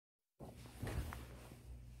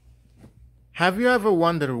Have you ever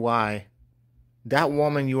wondered why that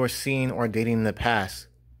woman you were seeing or dating in the past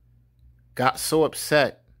got so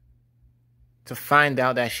upset to find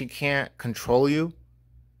out that she can't control you?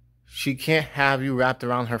 She can't have you wrapped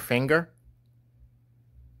around her finger?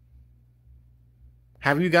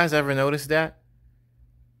 Have you guys ever noticed that?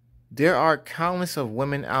 There are countless of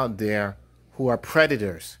women out there who are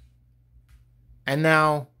predators. And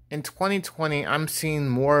now, in 2020, I'm seeing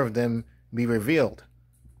more of them be revealed.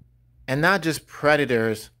 And not just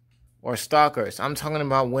predators or stalkers. I'm talking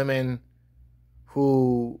about women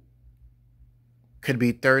who could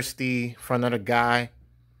be thirsty for another guy.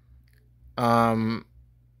 And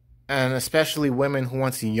especially women who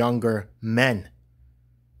wants younger men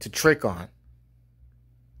to trick on.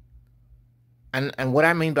 And what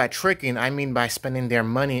I mean by tricking, I mean by spending their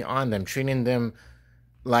money on them, treating them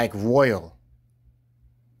like royal.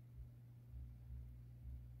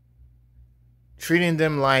 Treating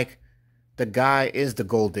them like the guy is the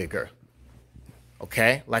gold digger.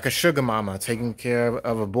 Okay? Like a sugar mama taking care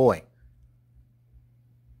of a boy.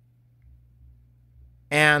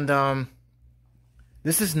 And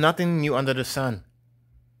this is nothing new under the sun.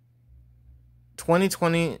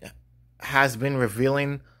 2020 has been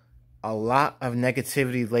revealing a lot of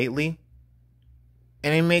negativity lately.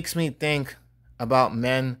 And it makes me think about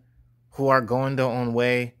men who are going their own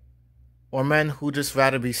way, or men who just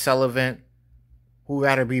rather be celibate, who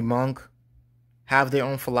rather be monk, have their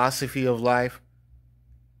own philosophy of life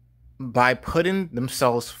by putting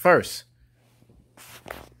themselves first.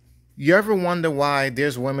 You ever wonder why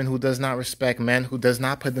there's women who does not respect men who does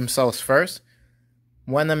not put themselves first?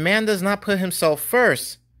 When a man does not put himself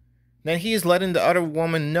first, then he is letting the other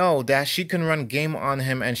woman know that she can run game on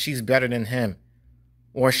him and she's better than him.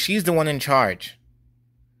 Or she's the one in charge.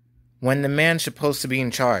 When the man's supposed to be in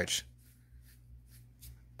charge.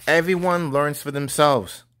 Everyone learns for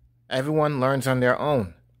themselves. Everyone learns on their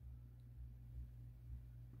own.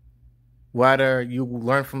 Whether you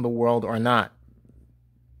learn from the world or not.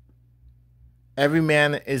 Every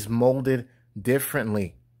man is molded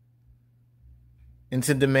differently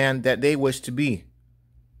into the man that they wish to be.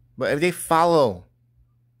 But if they follow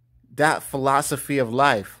that philosophy of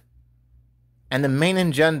life and the main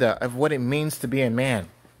agenda of what it means to be a man,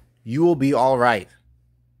 you will be all right.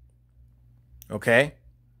 Okay?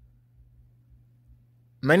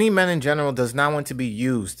 Many men in general does not want to be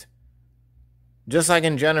used. Just like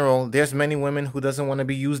in general, there's many women who doesn't want to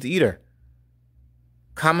be used either.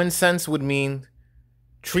 Common sense would mean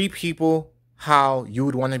treat people how you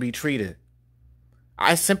would want to be treated.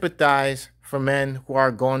 I sympathize for men who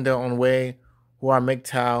are going their own way, who are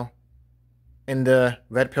Mgtow in the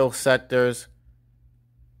red pill sectors.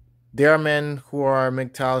 There are men who are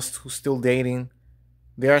Mgtows who still dating.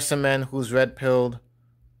 There are some men who's red pilled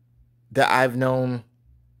that I've known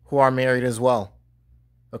who are married as well.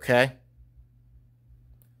 Okay?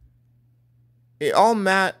 It's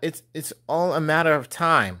all a matter of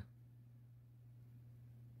time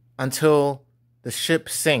until the ship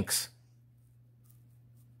sinks.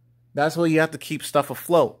 That's why you have to keep stuff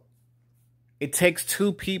afloat. It takes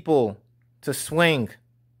two people to swing.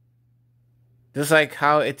 Just like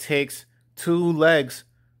how it takes two legs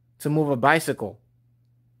to move a bicycle.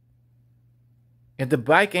 If the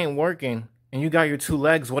bike ain't working and you got your two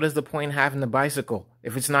legs, what is the point in having the bicycle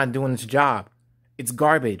if it's not doing its job? It's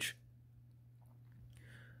garbage.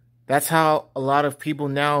 That's how a lot of people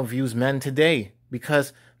now views men today,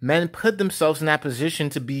 because men put themselves in that position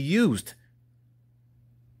to be used.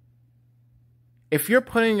 If you're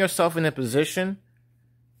putting yourself in a position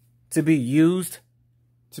to be used,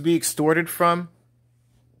 to be extorted from,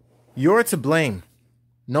 you're to blame.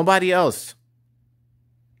 Nobody else.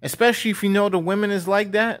 Especially if you know the women is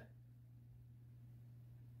like that.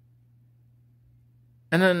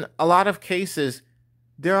 And in a lot of cases,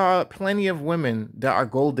 there are plenty of women that are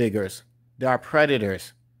gold diggers, that are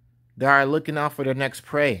predators, that are looking out for their next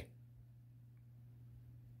prey.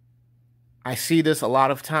 I see this a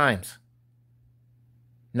lot of times.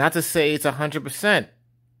 Not to say it's 100%,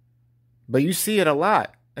 but you see it a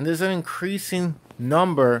lot. And there's an increasing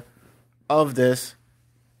number of this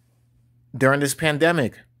during this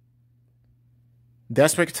pandemic.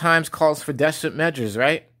 Desperate times calls for desperate measures,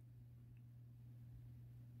 right?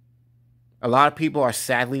 A lot of people are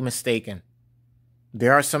sadly mistaken.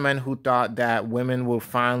 There are some men who thought that women will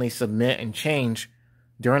finally submit and change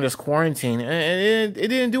during this quarantine, and it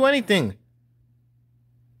didn't do anything.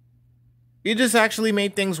 It just actually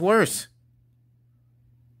made things worse.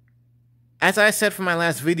 As I said from my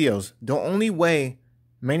last videos, the only way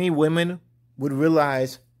many women would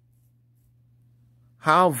realize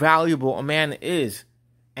how valuable a man is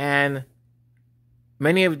and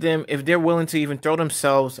Many of them, if they're willing to even throw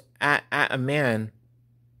themselves at a man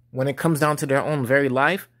when it comes down to their own very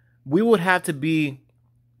life, we would have to be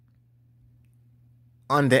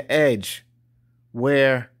on the edge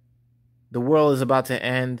where the world is about to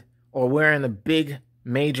end, or we're in a big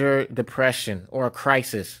major depression or a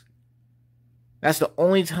crisis. That's the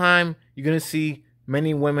only time you're going to see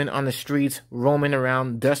many women on the streets roaming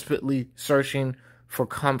around, desperately searching for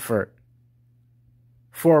comfort,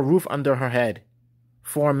 for a roof under her head,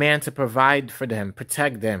 for a man to provide for them,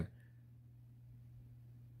 protect their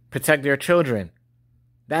children.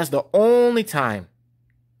 That's the only time.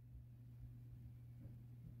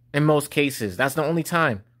 In most cases, that's the only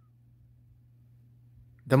time.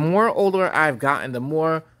 The more older I've gotten, the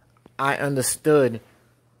more I understood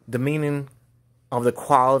the meaning of the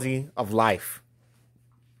quality of life.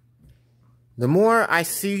 The more I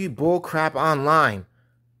see bullcrap online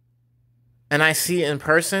and I see it in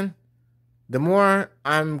person, the more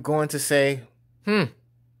I'm going to say, imagine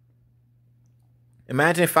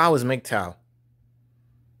if I was Mgtow.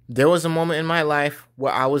 There was a moment in my life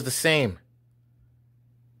where I was the same.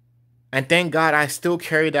 And thank God I still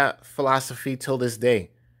carry that philosophy till this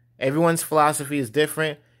day. Everyone's philosophy is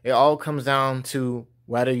different. It all comes down to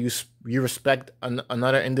whether you respect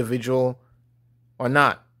another individual or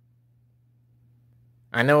not.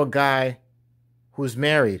 I know a guy who's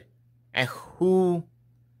married and who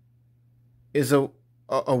is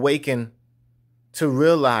awakened to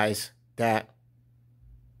realize that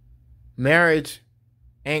marriage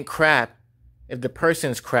ain't crap if the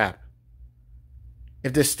person's crap.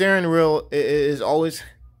 If the steering wheel is always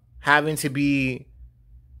having to be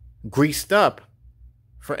greased up,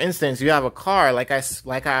 for instance, you have a car like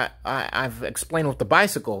I've explained with the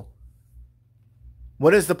bicycle.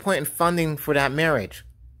 What is the point in funding for that marriage?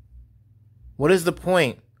 What is the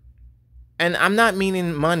point? And I'm not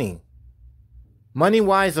meaning money.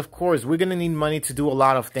 Money-wise, of course, we're going to need money to do a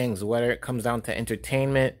lot of things, whether it comes down to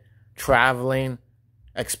entertainment, traveling,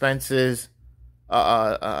 expenses,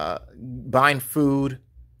 buying food,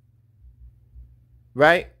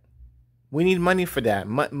 right? We need money for that.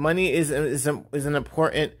 Money is an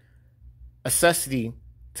important necessity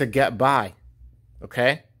to get by,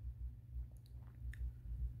 okay?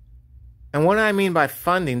 And what I mean by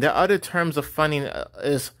funding, the other terms of funding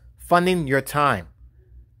is funding your time.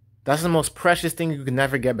 That's the most precious thing you can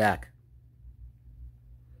never get back.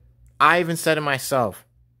 I even said it myself.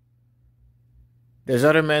 There's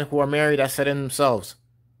other men who are married that said it themselves.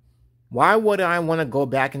 Why would I want to go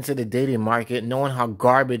back into the dating market knowing how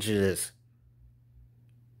garbage it is?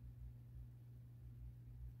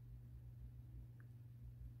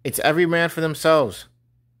 It's every man for themselves.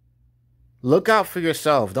 Look out for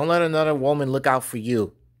yourself. Don't let another woman look out for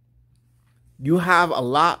you. You have a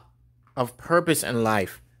lot of purpose in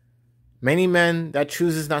life. Many men that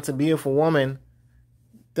chooses not to be with a woman,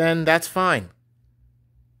 then that's fine.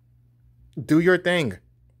 Do your thing.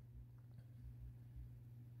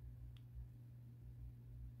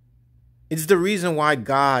 It's the reason why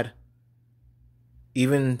God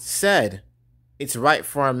even said it's right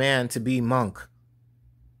for a man to be monk.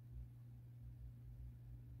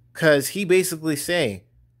 Because he basically say,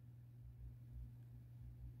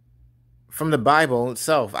 from the Bible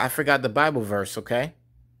itself, I forgot the Bible verse, okay?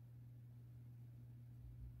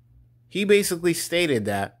 He basically stated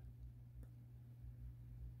that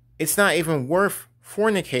it's not even worth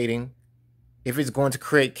fornicating if it's going to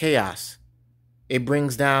create chaos. It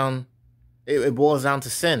boils down to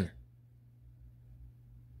sin.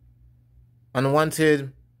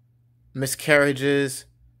 Unwanted miscarriages,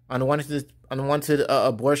 unwanted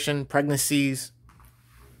abortion, pregnancies,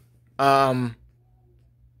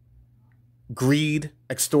 greed,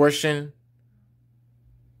 extortion,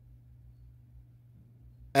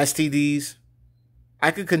 STDs.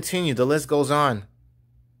 I could continue. The list goes on.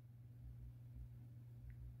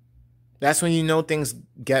 That's when you know things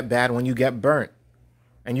get bad, when you get burnt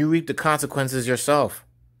and you reap the consequences yourself.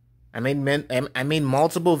 I made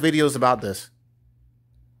multiple videos about this.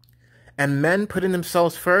 And men putting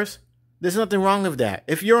themselves first, there's nothing wrong with that.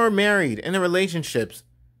 If you're married in a relationships,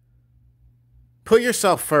 put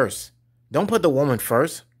yourself first. Don't put the woman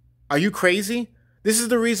first. Are you crazy? This is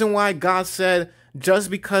the reason why God said,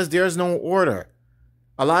 just because there's no order.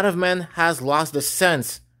 A lot of men has lost the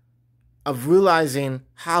sense of realizing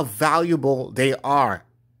how valuable they are,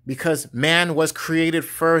 because man was created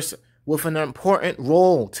first with an important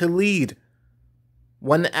role to lead.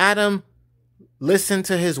 When Adam listened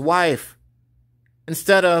to his wife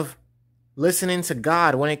instead of listening to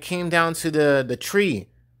God, when it came down to the tree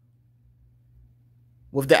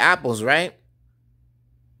with the apples, right?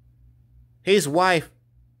 His wife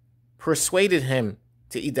persuaded him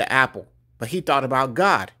to eat the apple, but he thought about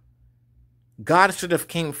God. God should have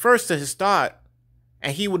came first to his thought,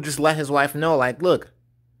 and he would just let his wife know, like, look,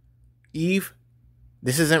 Eve,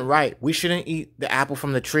 this isn't right. We shouldn't eat the apple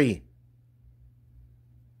from the tree.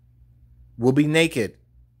 We'll be naked.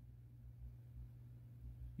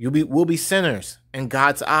 We'll be sinners in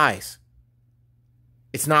God's eyes.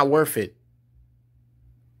 It's not worth it.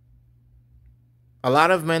 A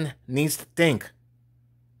lot of men needs to think.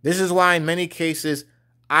 This is why in many cases,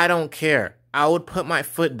 I don't care. I would put my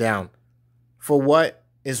foot down for what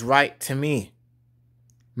is right to me.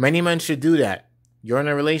 Many men should do that. You're in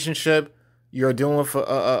a relationship, you're doing with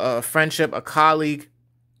a friendship, a colleague,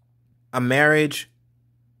 a marriage,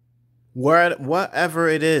 whatever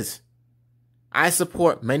it is. I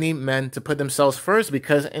support many men to put themselves first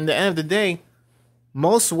because in the end of the day,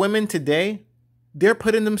 most women today, they're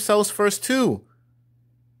putting themselves first too.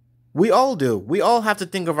 We all do. We all have to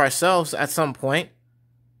think of ourselves at some point.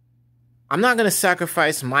 I'm not going to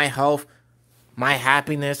sacrifice my health, my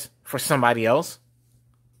happiness for somebody else.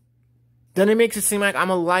 Then it makes it seem like I'm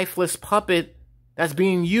a lifeless puppet that's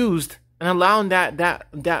being used and allowing that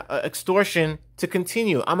extortion to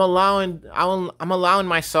continue. I'm allowing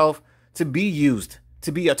myself to be used,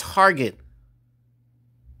 to be a target,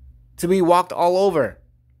 to be walked all over.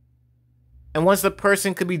 And once the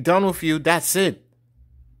person could be done with you, that's it.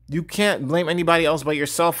 You can't blame anybody else but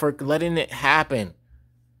yourself for letting it happen.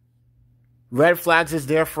 Red flags is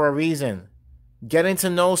there for a reason. Getting to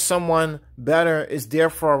know someone better is there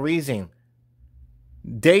for a reason.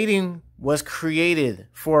 Dating was created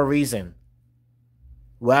for a reason.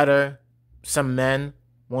 Whether some men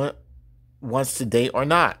wants to date or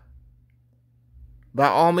not. By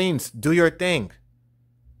all means, do your thing.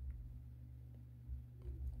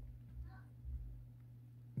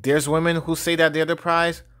 There's women who say that they're the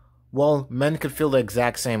prize. Well, men could feel the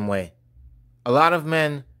exact same way. A lot of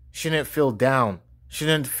men shouldn't feel down,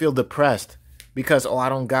 shouldn't feel depressed because, I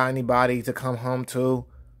don't got anybody to come home to.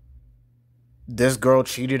 This girl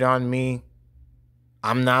cheated on me.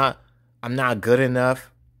 I'm not good enough.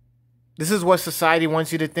 This is what society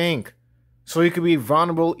wants you to think. So you could be a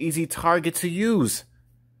vulnerable, easy target to use.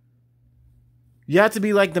 You have to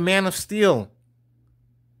be like the Man of Steel.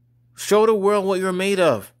 Show the world what you're made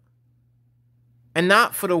of. And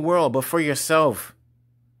not for the world, but for yourself.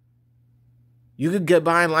 You could get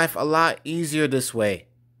by in life a lot easier this way.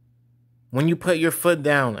 When you put your foot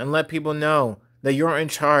down and let people know that you're in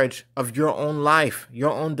charge of your own life,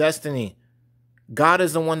 your own destiny. God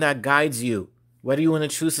is the one that guides you, whether you want to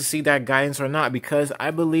choose to see that guidance or not, because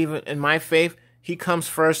I believe in my faith, He comes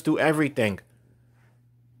first through everything.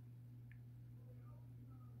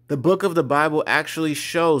 The book of the Bible actually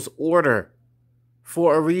shows order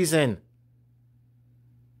for a reason.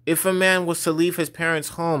 If a man was to leave his parents'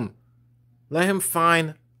 home, let him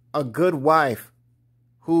find a good wife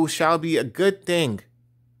who shall be a good thing.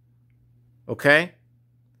 Okay?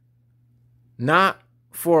 Not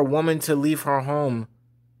for a woman to leave her home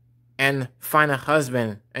and find a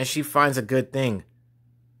husband and she finds a good thing.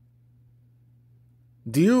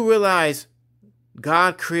 Do you realize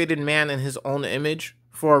God created man in His own image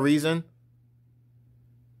for a reason?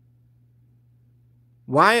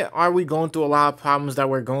 Why are we going through a lot of problems that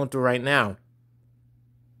we're going through right now?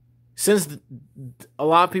 Since a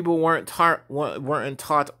lot of people weren't taught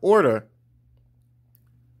order,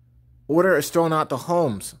 order is thrown out the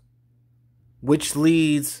homes, which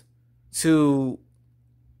leads to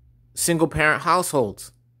single-parent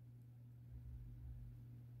households.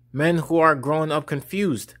 Men who are growing up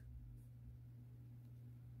confused,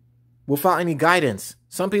 without any guidance.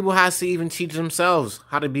 Some people have to even teach themselves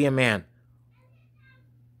how to be a man.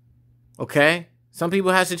 Okay? Some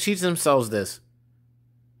people have to teach themselves this.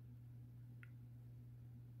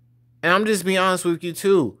 And I'm just being honest with you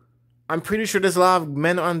too. I'm pretty sure there's a lot of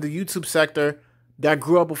men on the YouTube sector that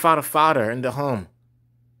grew up without a father in the home.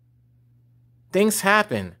 Things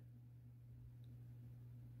happen.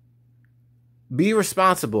 Be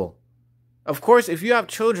responsible. Of course, if you have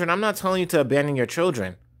children, I'm not telling you to abandon your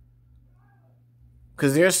children.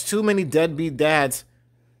 Because there's too many deadbeat dads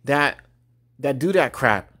that do that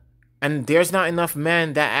crap. And there's not enough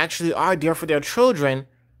men that actually are there for their children.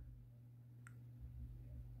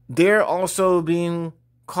 They're also being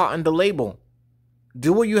caught in the label.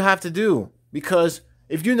 Do what you have to do. Because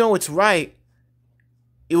if you know it's right,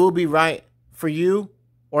 it will be right for you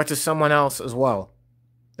or to someone else as well.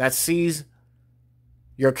 That sees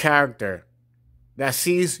your character. That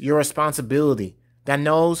sees your responsibility. That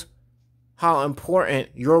knows how important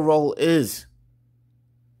your role is.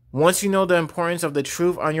 Once you know the importance of the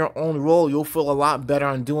truth on your own role, you'll feel a lot better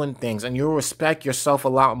on doing things. And you'll respect yourself a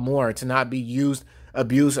lot more to not be used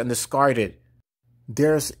abused, and discarded.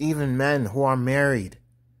 There's even men who are married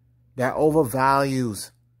that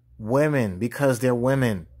overvalues women because they're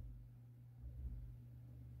women.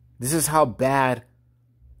 This is how bad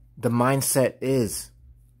the mindset is.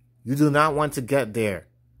 You do not want to get there.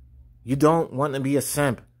 You don't want to be a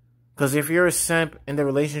simp. Because if you're a simp in the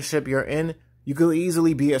relationship you're in, you could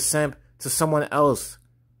easily be a simp to someone else,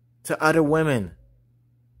 to other women.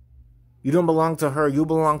 You don't belong to her. You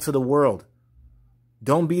belong to the world.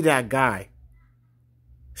 Don't be that guy.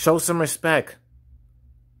 Show some respect.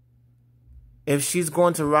 If she's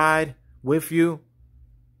going to ride with you,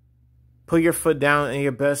 put your foot down and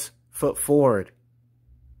your best foot forward.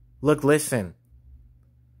 Look, listen.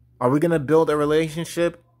 Are we going to build a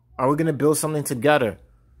relationship? Are we going to build something together?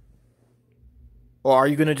 Or are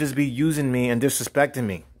you going to just be using me and disrespecting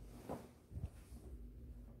me?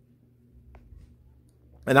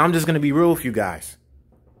 And I'm just going to be real with you guys.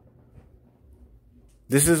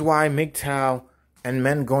 This is why Mgtow and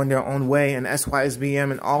men going their own way and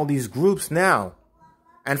SYSBM and all these groups now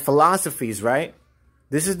and philosophies, right?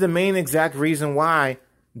 This is the main exact reason why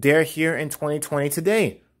they're here in 2020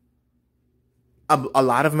 today. A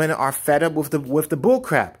lot of men are fed up with the bull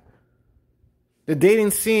crap. The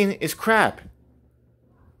dating scene is crap.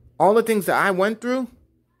 All the things that I went through,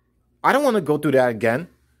 I don't want to go through that again.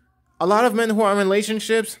 A lot of men who are in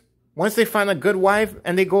relationships, once they find a good wife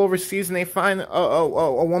and they go overseas and they find a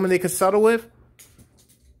woman they could settle with,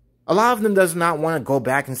 a lot of them does not want to go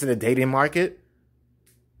back into the dating market.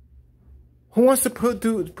 Who wants to put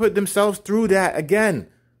themselves through that again?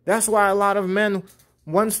 That's why a lot of men,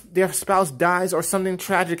 once their spouse dies or something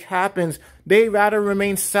tragic happens, they rather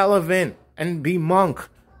remain celibate and be monk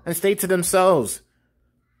and stay to themselves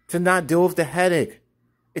to not deal with the headache.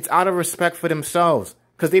 It's out of respect for themselves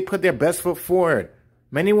because they put their best foot forward.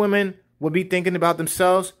 Many women will be thinking about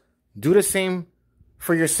themselves. Do the same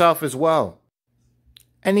for yourself as well.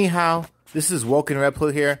 Anyhow, this is Woken Red Pill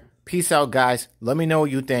here. Peace out, guys. Let me know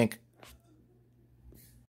what you think.